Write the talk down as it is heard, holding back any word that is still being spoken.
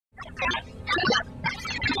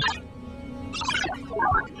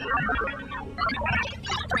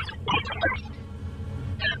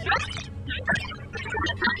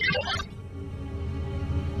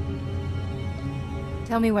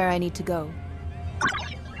Tell me where I need to go.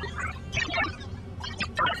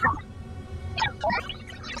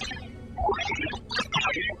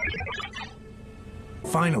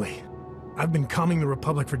 Finally. I've been calming the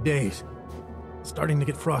Republic for days. Starting to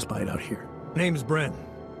get frostbite out here. Name's Bren.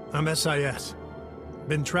 I'm SIS.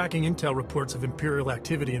 Been tracking intel reports of Imperial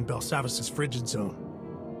activity in Belsavis's frigid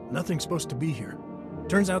zone. Nothing's supposed to be here.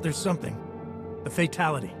 Turns out there's something. The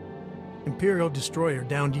Fatality. Imperial destroyer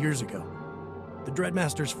downed years ago. The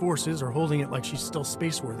Dreadmaster's forces are holding it like she's still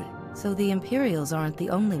spaceworthy. So the Imperials aren't the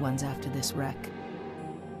only ones after this wreck.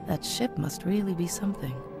 That ship must really be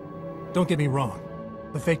something. Don't get me wrong.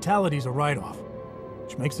 The Fatality's a write-off,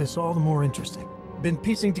 which makes this all the more interesting. Been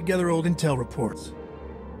piecing together old intel reports.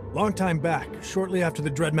 Long time back, shortly after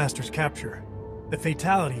the Dreadmaster's capture, the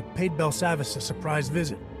Fatality paid Belsavis a surprise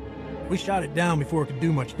visit. We shot it down before it could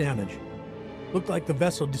do much damage. Looked like the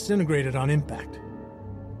vessel disintegrated on impact.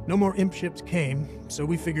 No more imp ships came, so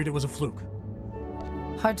we figured it was a fluke.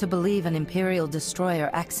 Hard to believe an Imperial destroyer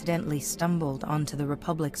accidentally stumbled onto the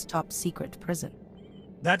Republic's top-secret prison.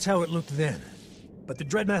 That's how it looked then. But the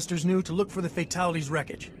Dreadmasters knew to look for the Fatality's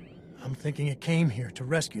wreckage. I'm thinking it came here to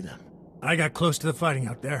rescue them. I got close to the fighting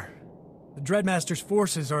out there. The Dreadmaster's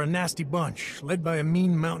forces are a nasty bunch, led by a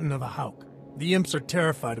mean mountain of a Hawk. The imps are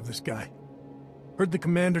terrified of this guy. Heard the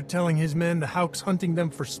commander telling his men the Hawk's hunting them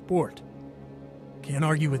for sport. Can't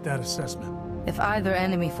argue with that assessment. If either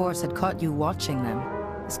enemy force had caught you watching them,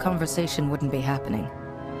 this conversation wouldn't be happening.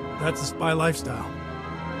 That's the spy lifestyle.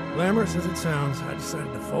 Glamorous as it sounds, I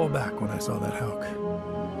decided to fall back when I saw that Hawk.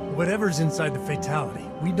 Whatever's inside the Fatality,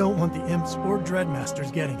 we don't want the imps or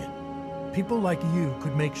Dreadmasters getting it. People like you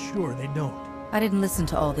could make sure they don't. I didn't listen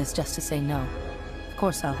to all this just to say no. Of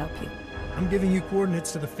course I'll help you. I'm giving you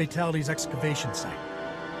coordinates to the Fatality's excavation site.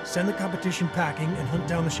 Send the competition packing and hunt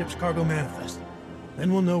down the ship's cargo manifest.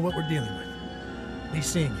 Then we'll know what we're dealing with. Be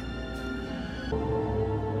seeing you.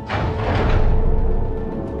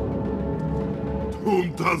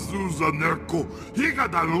 Tuntazuza Nerko,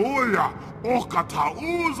 Higadaloya, Okata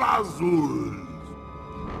Uzazul.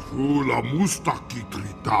 Tula Mustaki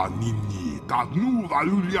Trita Nini, Tanu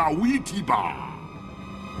Valulia Witiba.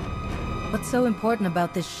 What's so important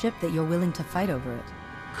about this ship that you're willing to fight over it?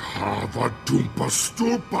 Kavatumpa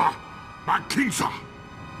Stupa, Makinsa,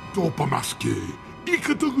 Topa Maske,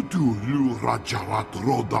 Ikatugutu Lurajarat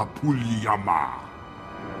Roda Puliyama.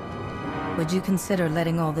 Would you consider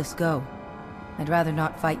letting all this go? I'd rather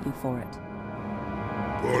not fight you for it.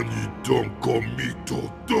 Bani don't comito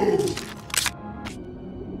do.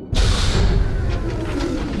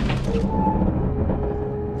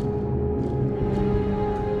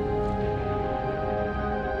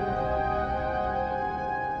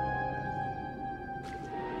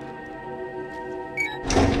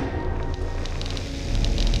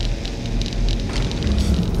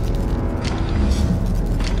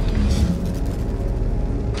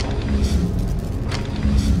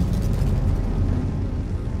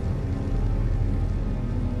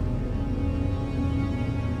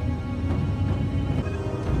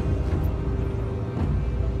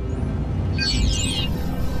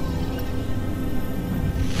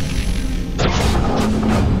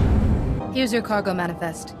 Here's your cargo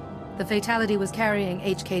manifest. The Fatality was carrying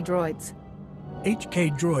HK droids.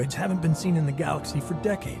 HK droids haven't been seen in the galaxy for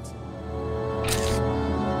decades.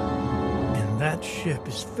 And that ship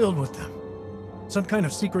is filled with them. Some kind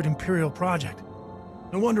of secret Imperial project.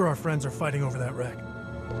 No wonder our friends are fighting over that wreck.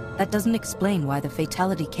 That doesn't explain why the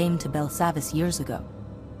Fatality came to Belsavis years ago.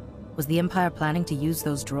 Was the Empire planning to use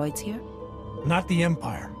those droids here? Not the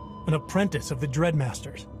Empire. An apprentice of the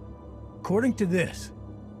Dreadmasters. According to this,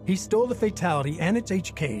 he stole the Fatality and its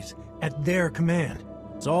HKs at their command.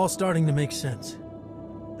 It's all starting to make sense.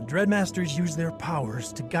 The Dreadmasters use their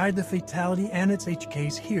powers to guide the Fatality and its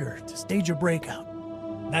HKs here to stage a breakout.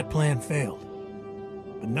 That plan failed.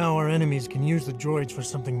 But now our enemies can use the droids for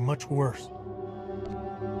something much worse.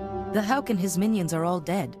 The Hawk and his minions are all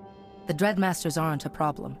dead. The Dreadmasters aren't a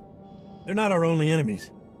problem. They're not our only enemies.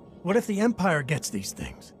 What if the Empire gets these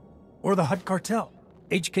things? Or the Hutt Cartel?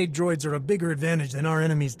 HK droids are a bigger advantage than our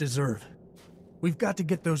enemies deserve. We've got to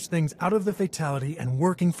get those things out of the Fatality and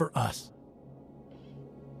working for us.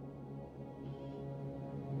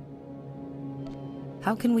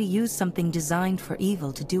 How can we use something designed for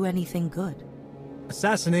evil to do anything good?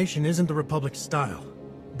 Assassination isn't the Republic's style.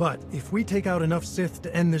 But if we take out enough Sith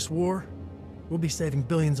to end this war, we'll be saving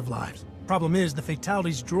billions of lives. Problem is, the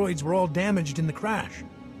Fatality's droids were all damaged in the crash.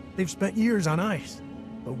 They've spent years on ice,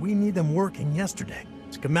 but we need them working yesterday.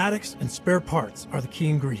 Schematics and spare parts are the key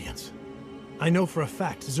ingredients. I know for a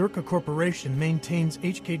fact Zerka Corporation maintains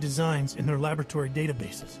HK designs in their laboratory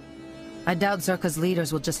databases. I doubt Zerka's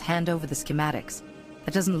leaders will just hand over the schematics.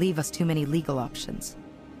 That doesn't leave us too many legal options.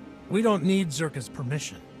 We don't need Zerka's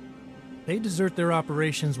permission. They desert their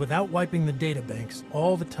operations without wiping the databanks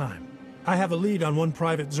all the time. I have a lead on one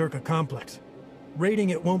private Zerka complex.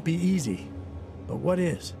 Raiding it won't be easy, but what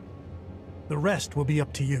is? The rest will be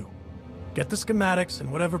up to you. Get the schematics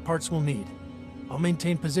and whatever parts we'll need. I'll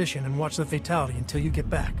maintain position and watch the fatality until you get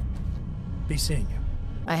back. Be seeing you.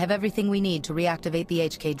 I have everything we need to reactivate the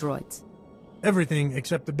HK droids. Everything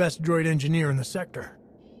except the best droid engineer in the sector.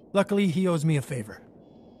 Luckily, he owes me a favor.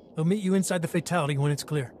 He'll meet you inside the fatality when it's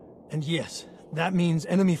clear. And yes, that means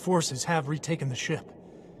enemy forces have retaken the ship.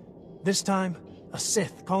 This time, a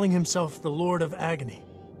Sith calling himself the Lord of Agony.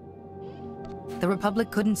 The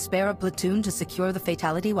Republic couldn't spare a platoon to secure the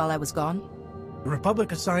fatality while I was gone? The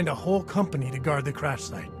Republic assigned a whole company to guard the crash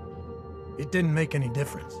site. It didn't make any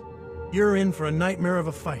difference. You're in for a nightmare of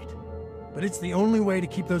a fight. But it's the only way to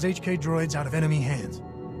keep those HK droids out of enemy hands.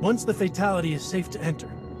 Once the fatality is safe to enter,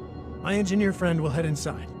 my engineer friend will head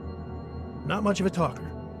inside. Not much of a talker,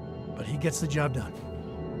 but he gets the job done.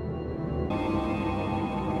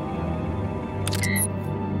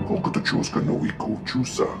 Kokotachooska no iku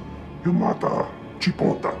chusa, yumata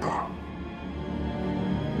chipotata.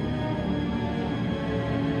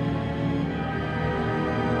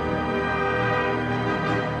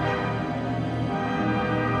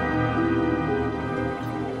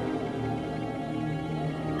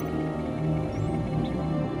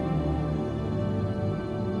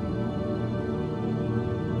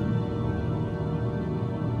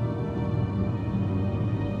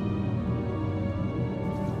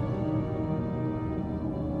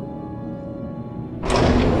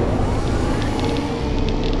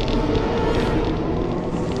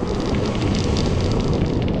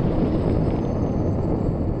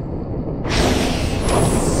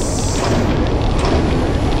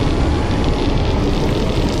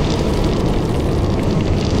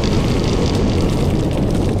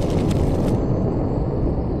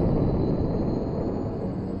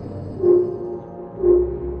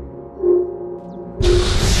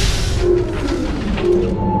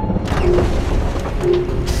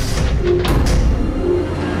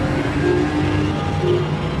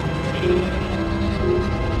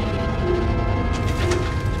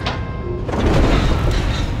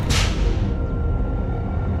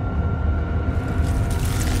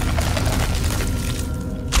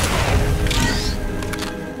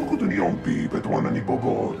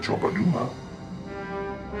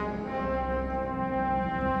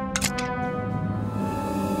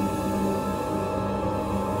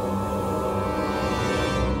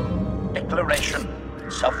 Declaration.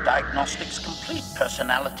 Self-diagnostics complete.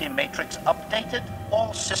 Personality matrix updated.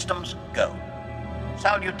 All systems go.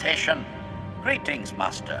 Salutation. Greetings,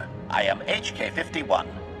 Master. I am HK-51.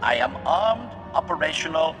 I am armed,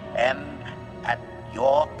 operational, and at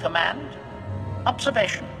your command.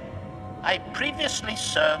 Observation. I previously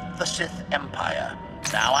served the Sith Empire.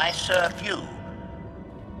 Now I serve you.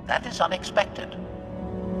 That is unexpected.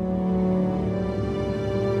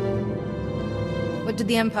 What did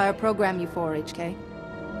the Empire program you for, HK?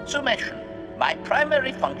 Summation. My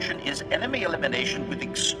primary function is enemy elimination with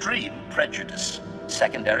extreme prejudice.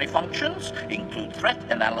 Secondary functions include threat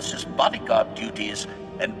analysis, bodyguard duties,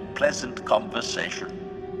 and pleasant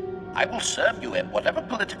conversation. I will serve you in whatever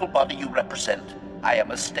political body you represent. I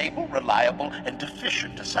am a stable, reliable, and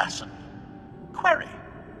efficient assassin. Query.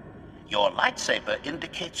 Your lightsaber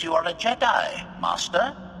indicates you are a Jedi,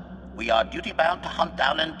 Master. We are duty-bound to hunt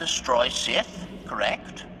down and destroy Sith,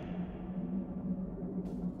 correct?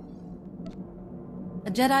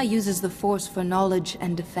 A Jedi uses the Force for knowledge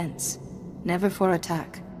and defense, never for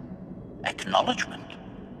attack. Acknowledgement.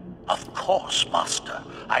 Of course, Master.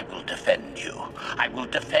 I will defend you. I will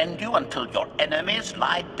defend you until your enemies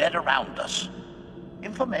lie dead around us.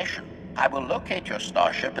 Information. I will locate your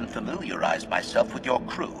starship and familiarize myself with your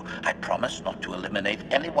crew. I promise not to eliminate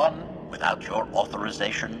anyone without your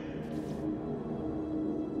authorization.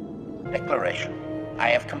 Declaration. I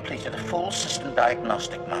have completed a full system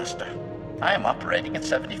diagnostic, Master. I am operating at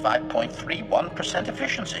 75.31%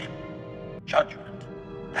 efficiency. Judgment.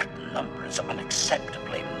 That number is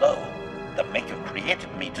unacceptably low. The Maker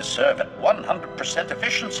created me to serve at 100%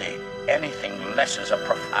 efficiency. Anything less is a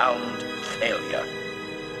profound failure.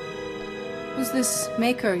 Who's this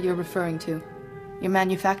Maker you're referring to? Your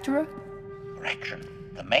manufacturer? Correction.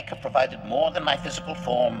 The Maker provided more than my physical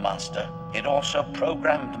form, Master. It also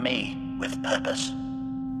programmed me with purpose.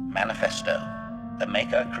 Manifesto. The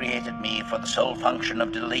Maker created me for the sole function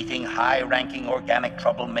of deleting high-ranking organic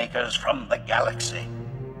troublemakers from the galaxy.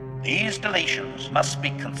 These deletions must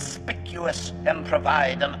be conspicuous and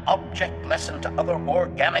provide an object lesson to other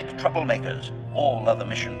organic troublemakers. All other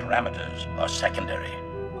mission parameters are secondary.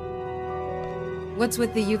 What's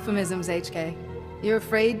with the euphemisms, HK? You're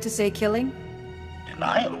afraid to say killing?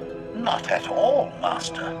 Denial? Not at all,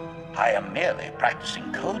 Master. I am merely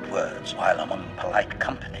practicing code words while among polite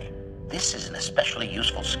company. This is an especially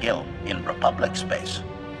useful skill in Republic space.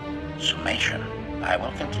 Summation. I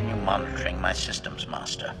will continue monitoring my systems,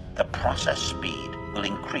 Master. The process speed will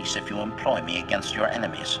increase if you employ me against your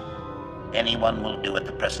enemies. Anyone will do at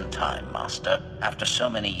the present time, Master. After so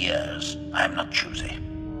many years, I am not choosy.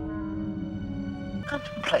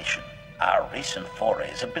 Contemplation. Our recent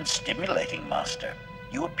forays have been stimulating, Master.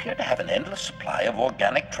 You appear to have an endless supply of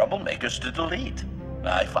organic troublemakers to delete.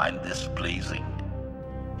 I find this pleasing.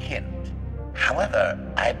 Hint. However,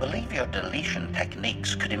 I believe your deletion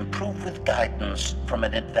techniques could improve with guidance from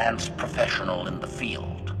an advanced professional in the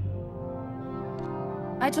field.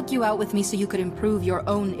 I took you out with me so you could improve your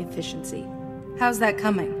own efficiency. How's that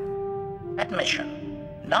coming? Admission.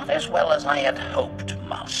 Not as well as I had hoped,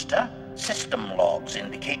 Master. System logs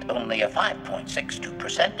indicate only a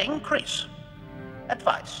 5.62% increase.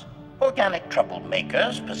 Advice. Organic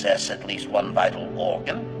troublemakers possess at least one vital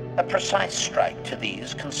organ. A precise strike to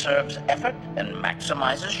these conserves effort and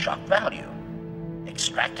maximizes shock value.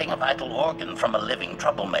 Extracting a vital organ from a living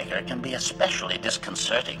troublemaker can be especially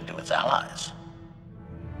disconcerting to its allies.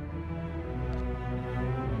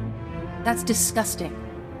 That's disgusting.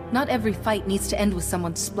 Not every fight needs to end with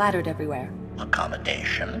someone splattered everywhere.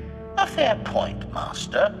 Accommodation? A fair point,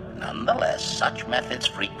 Master. Nonetheless, such methods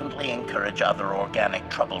frequently encourage other organic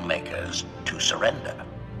troublemakers to surrender.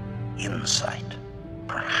 Insight.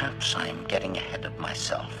 Perhaps I am getting ahead of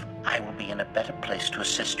myself. I will be in a better place to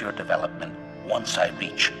assist your development once I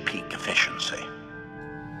reach peak efficiency.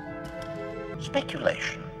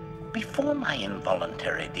 Speculation. Before my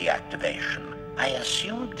involuntary deactivation, I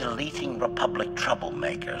assumed deleting Republic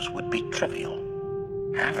troublemakers would be trivial.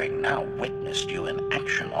 Having now witnessed you in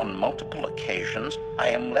action on multiple occasions, I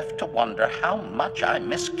am left to wonder how much I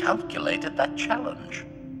miscalculated that challenge.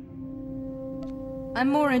 I'm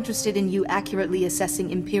more interested in you accurately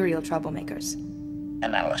assessing Imperial troublemakers.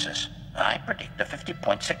 Analysis. I predict a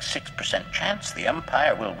 50.66% chance the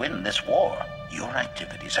Empire will win this war. Your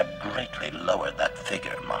activities have greatly lowered that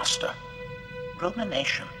figure, Master.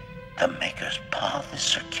 Rumination. The Maker's path is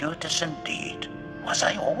circuitous indeed. Was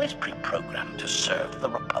I always pre-programmed to serve the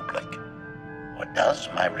Republic? Or does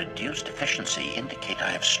my reduced efficiency indicate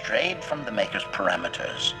I have strayed from the Maker's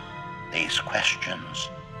parameters? These questions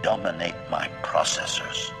dominate my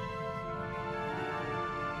processors.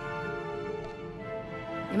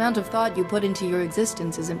 The amount of thought you put into your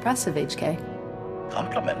existence is impressive, HK.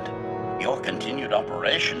 Compliment. Your continued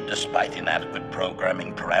operation, despite inadequate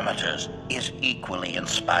programming parameters, is equally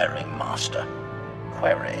inspiring, Master.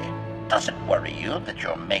 Query. Does it worry you that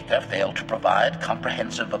your Maker failed to provide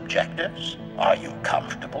comprehensive objectives? Are you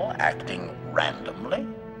comfortable acting randomly?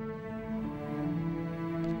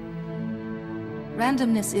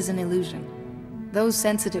 Randomness is an illusion. Those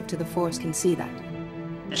sensitive to the Force can see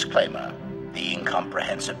that. Disclaimer. The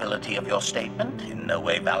incomprehensibility of your statement in no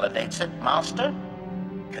way validates it, Master.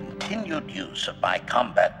 Continued use of my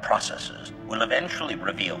combat processes will eventually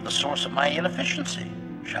reveal the source of my inefficiency,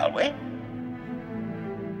 shall we?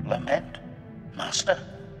 Lament. Master,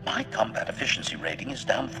 my combat efficiency rating is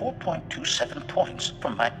down 4.27 points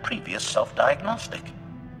from my previous self-diagnostic.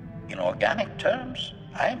 In organic terms,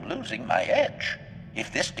 I am losing my edge.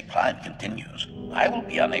 If this decline continues, I will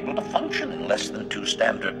be unable to function in less than 2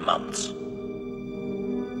 standard months.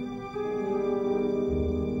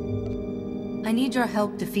 I need your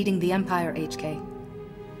help defeating the Empire, HK.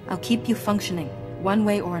 I'll keep you functioning, one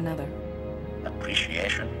way or another.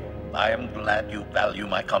 Appreciation. I am glad you value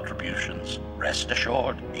my contributions. Rest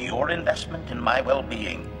assured, your investment in my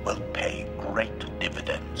well-being will pay great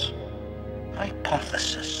dividends.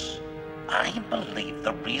 Hypothesis. I believe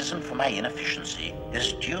the reason for my inefficiency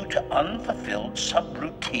is due to unfulfilled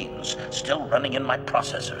subroutines still running in my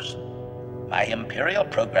processors. My Imperial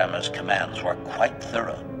programmer's commands were quite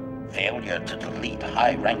thorough. Failure to delete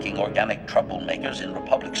high-ranking organic troublemakers in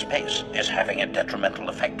Republic space is having a detrimental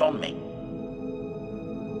effect on me.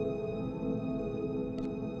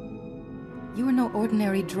 You are no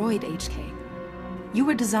ordinary droid, HK. You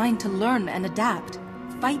were designed to learn and adapt,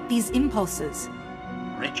 fight these impulses.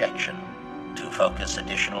 Rejection. To focus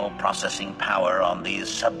additional processing power on these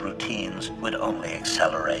subroutines would only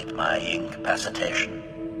accelerate my incapacitation.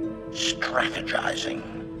 Strategizing.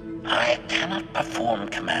 I cannot perform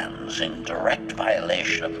commands in direct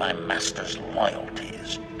violation of my master's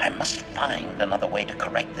loyalties. I must find another way to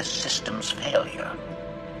correct this system's failure.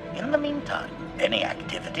 In the meantime, any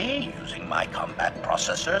activity using my combat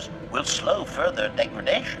processors will slow further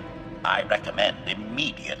degradation. I recommend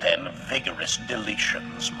immediate and vigorous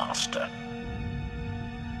deletions, Master.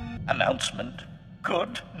 Announcement.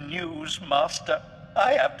 Good news, Master.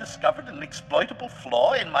 I have discovered an exploitable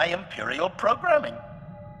flaw in my Imperial programming.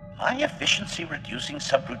 My efficiency-reducing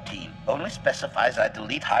subroutine only specifies I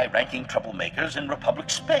delete high-ranking troublemakers in Republic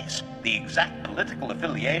space. The exact political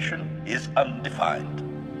affiliation is undefined.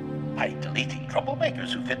 By deleting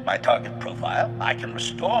troublemakers who fit my target profile, I can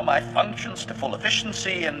restore my functions to full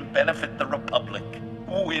efficiency and benefit the Republic.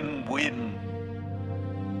 Win-win.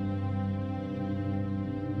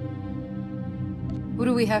 Who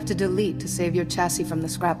do we have to delete to save your chassis from the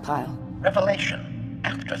scrap pile? Revelation.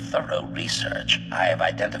 After thorough research, I have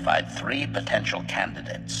identified 3 potential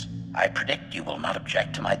candidates. I predict you will not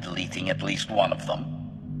object to my deleting at least one of them.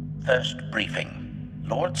 First briefing.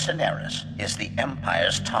 Lord Cineris is the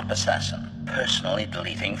Empire's top assassin, personally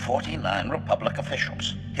deleting 49 Republic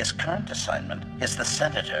officials. His current assignment is the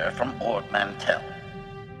Senator from Ord Mantell.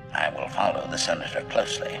 I will follow the Senator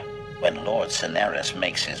closely. When Lord Cineris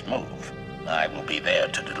makes his move, I will be there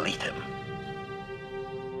to delete him.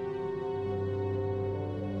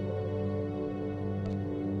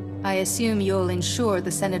 I assume you'll ensure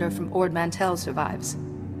the senator from Ord Mantell survives.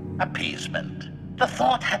 Appeasement. The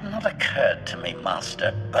thought had not occurred to me,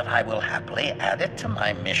 Master, but I will happily add it to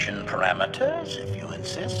my mission parameters, if you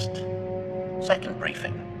insist. Second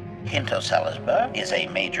briefing. Hinto Salisbury is a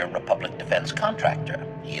major Republic defense contractor.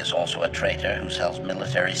 He is also a traitor who sells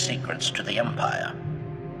military secrets to the Empire.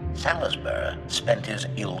 Salisbury spent his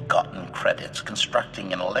ill-gotten credits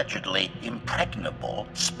constructing an allegedly impregnable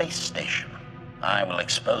space station. I will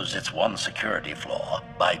expose its one security flaw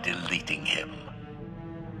by deleting him.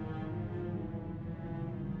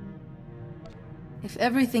 If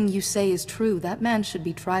everything you say is true, that man should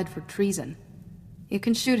be tried for treason. You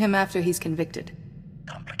can shoot him after he's convicted.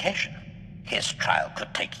 Complication. His trial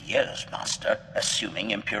could take years, Master,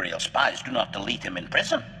 assuming Imperial spies do not delete him in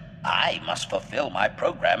prison. I must fulfill my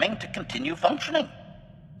programming to continue functioning.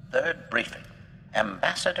 Third briefing.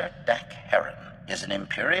 Ambassador Dak Heron is an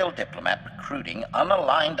Imperial diplomat recruiting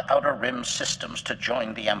unaligned Outer Rim systems to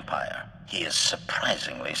join the Empire. He is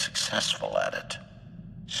surprisingly successful at it.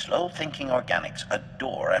 Slow-thinking organics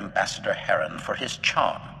adore Ambassador Heron for his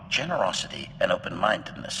charm, generosity, and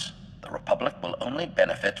open-mindedness. The Republic will only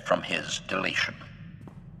benefit from his deletion.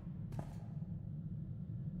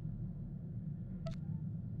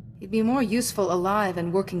 He'd be more useful alive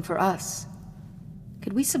and working for us.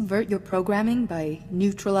 Could we subvert your programming by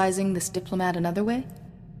neutralizing this diplomat another way?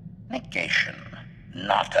 Negation.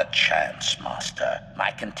 Not a chance, Master.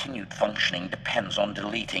 My continued functioning depends on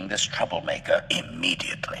deleting this troublemaker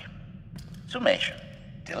immediately. Summation.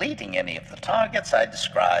 Deleting any of the targets I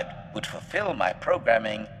described would fulfill my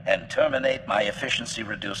programming and terminate my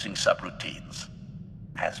efficiency-reducing subroutines.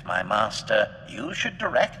 As my master, you should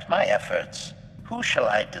direct my efforts. Who shall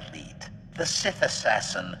I delete? The Sith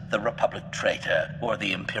assassin, the Republic traitor, or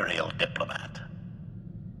the Imperial diplomat?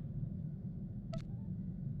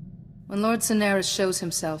 When Lord Cineris shows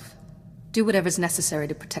himself, do whatever's necessary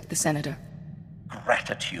to protect the Senator.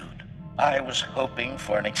 Gratitude. I was hoping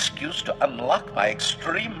for an excuse to unlock my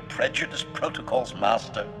extreme prejudice protocols,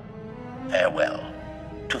 Master. Farewell.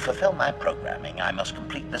 To fulfill my programming, I must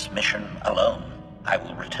complete this mission alone. I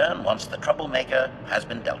will return once the troublemaker has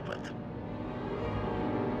been dealt with.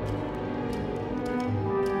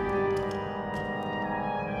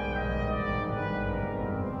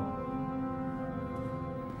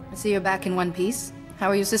 I see you're back in one piece. How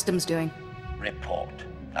are your systems doing? Report.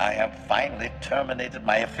 I have finally terminated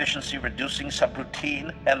my efficiency-reducing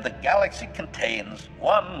subroutine, and the galaxy contains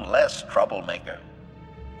one less troublemaker.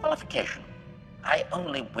 Qualification. I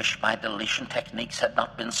only wish my deletion techniques had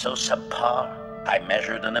not been so subpar. I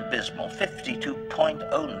measured an abysmal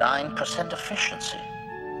 52.09% efficiency.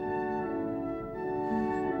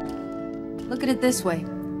 Look at it this way.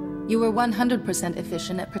 You were 100%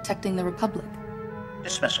 efficient at protecting the Republic.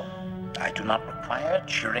 Dismissal. I do not require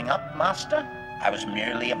cheering up, Master. I was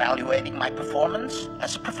merely evaluating my performance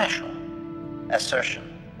as a professional. Assertion.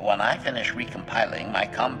 When I finish recompiling my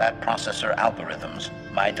combat processor algorithms,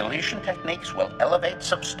 my deletion techniques will elevate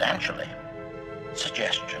substantially.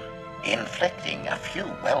 Suggestion. Inflicting a few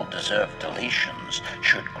well-deserved deletions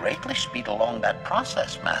should greatly speed along that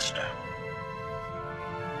process, Master.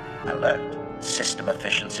 Alert. System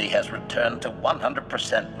efficiency has returned to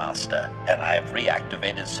 100%, Master, and I have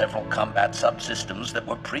reactivated several combat subsystems that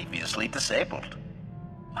were previously disabled.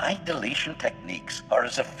 My deletion techniques are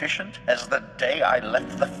as efficient as the day I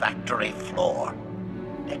left the factory floor.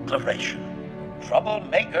 Declaration.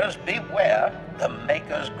 Troublemakers beware, the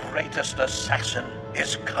Maker's greatest assassin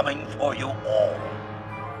is coming for you all.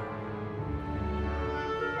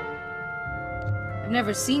 I've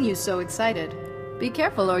never seen you so excited. Be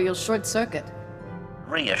careful or you'll short circuit.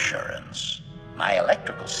 Reassurance. My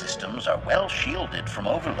electrical systems are well shielded from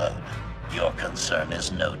overload. Your concern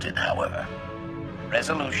is noted, however.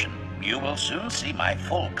 Resolution. You will soon see my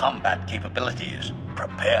full combat capabilities.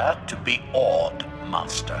 Prepare to be awed,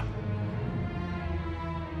 Master.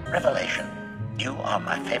 Revelation. You are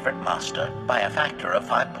my favorite Master by a factor of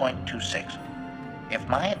 5.26. If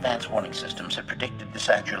my advanced warning systems had predicted this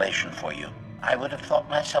adulation for you, I would have thought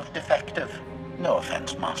myself defective. No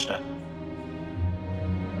offense, Master.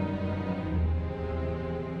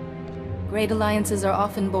 Great alliances are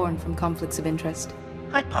often born from conflicts of interest.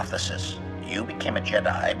 Hypothesis. You became a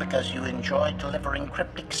Jedi because you enjoy delivering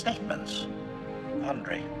cryptic statements.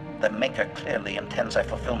 Andre, the Maker clearly intends I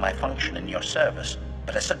fulfill my function in your service,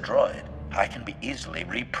 but as a droid, I can be easily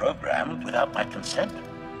reprogrammed without my consent.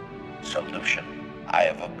 Solution. I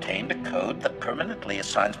have obtained a code that permanently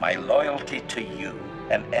assigns my loyalty to you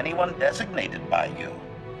and anyone designated by you.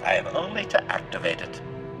 I have only to activate it.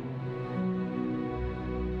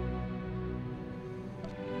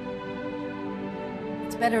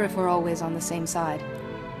 It's better if we're always on the same side.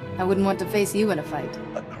 I wouldn't want to face you in a fight.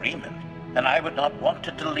 Agreement. And I would not want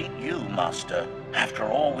to delete you, Master. After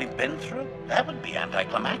all we've been through, that would be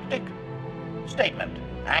anticlimactic. Statement.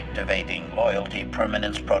 Activating loyalty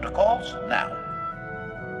permanence protocols now.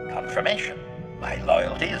 Confirmation. My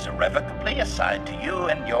loyalty is irrevocably assigned to you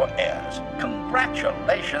and your heirs.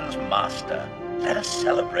 Congratulations, Master. Let us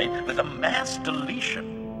celebrate with a mass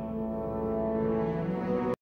deletion.